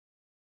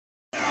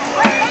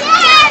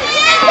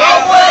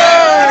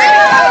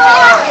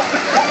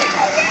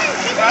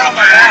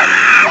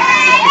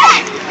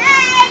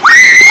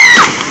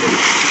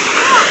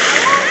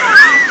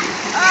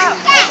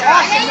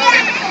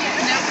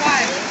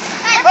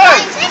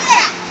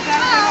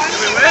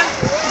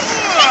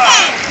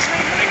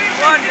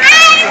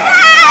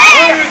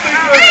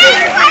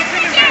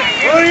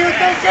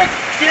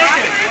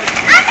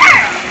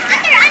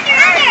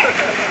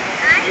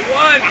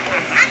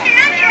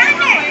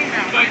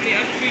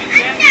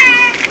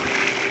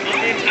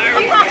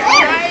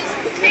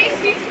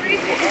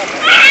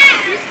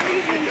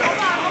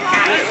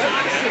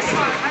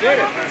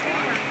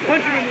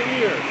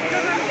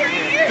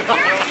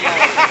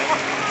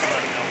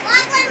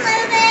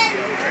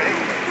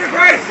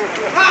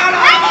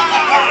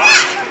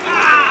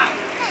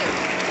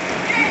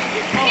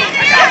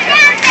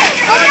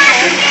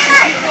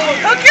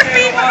Hook your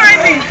feet behind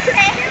me.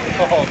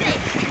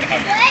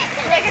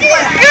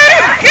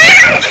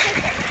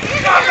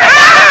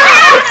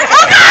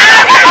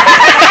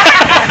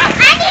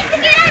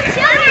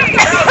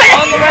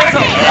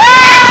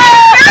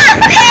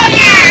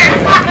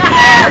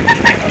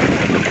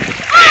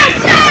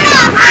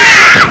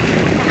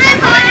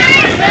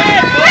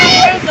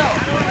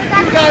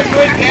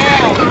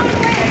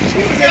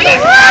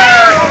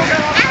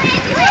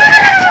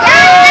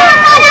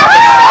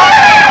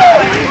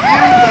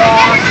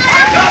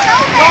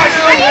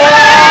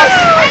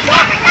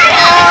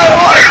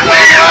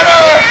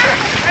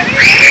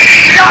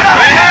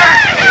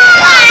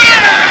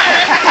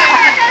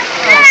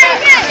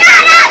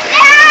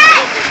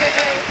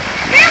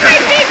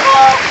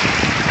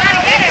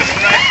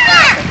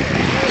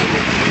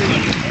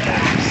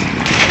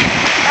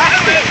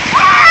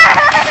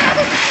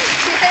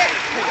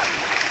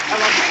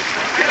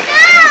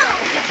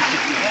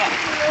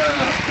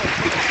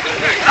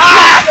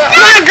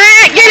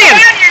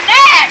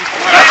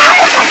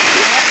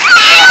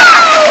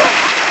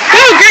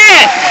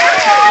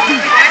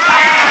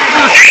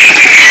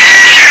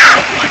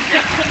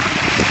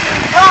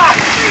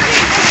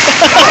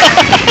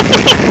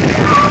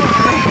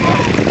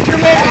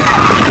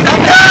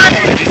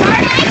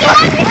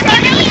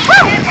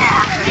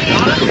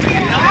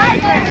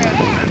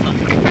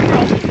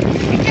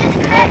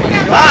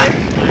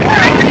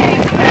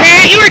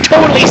 Man, you were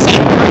totally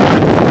sick.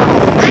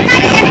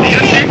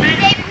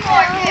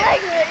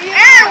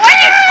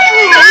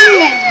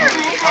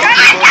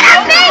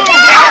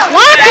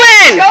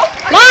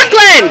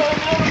 Lachlan!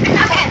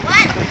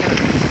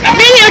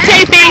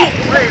 Videotaping!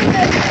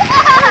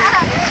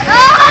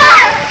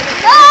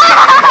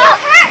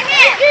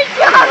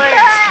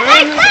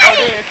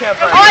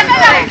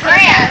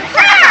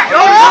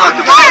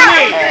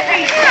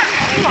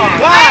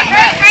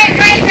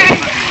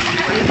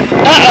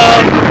 Uh-oh,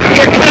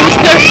 here comes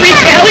the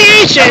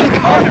retaliation.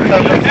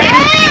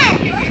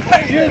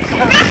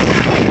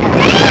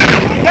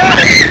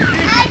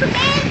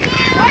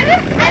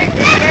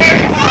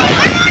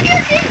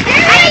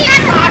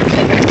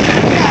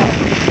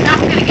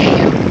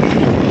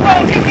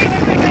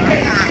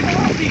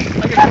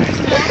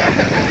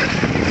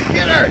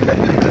 Get her!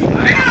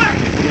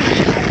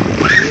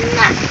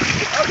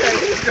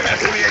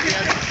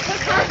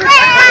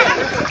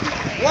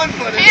 One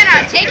foot.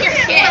 Hannah, take your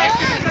shit.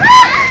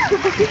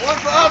 One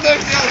foot. Oh,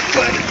 there's the other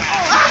foot.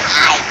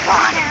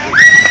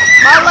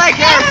 My leg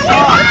hair is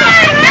soft.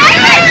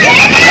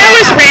 That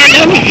was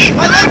random.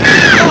 My leg hair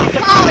is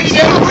soft.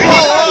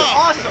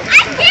 Oh, awesome.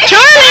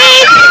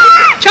 Charlie!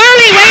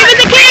 Charlie, wave at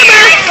the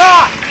camera.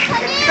 Soft.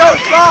 So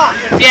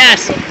soft.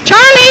 Yes.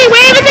 Charlie,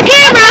 wave at the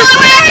camera.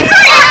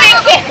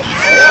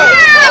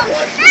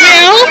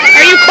 Will,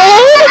 are you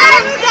cold?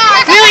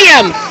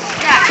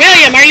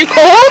 William, are you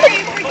cold?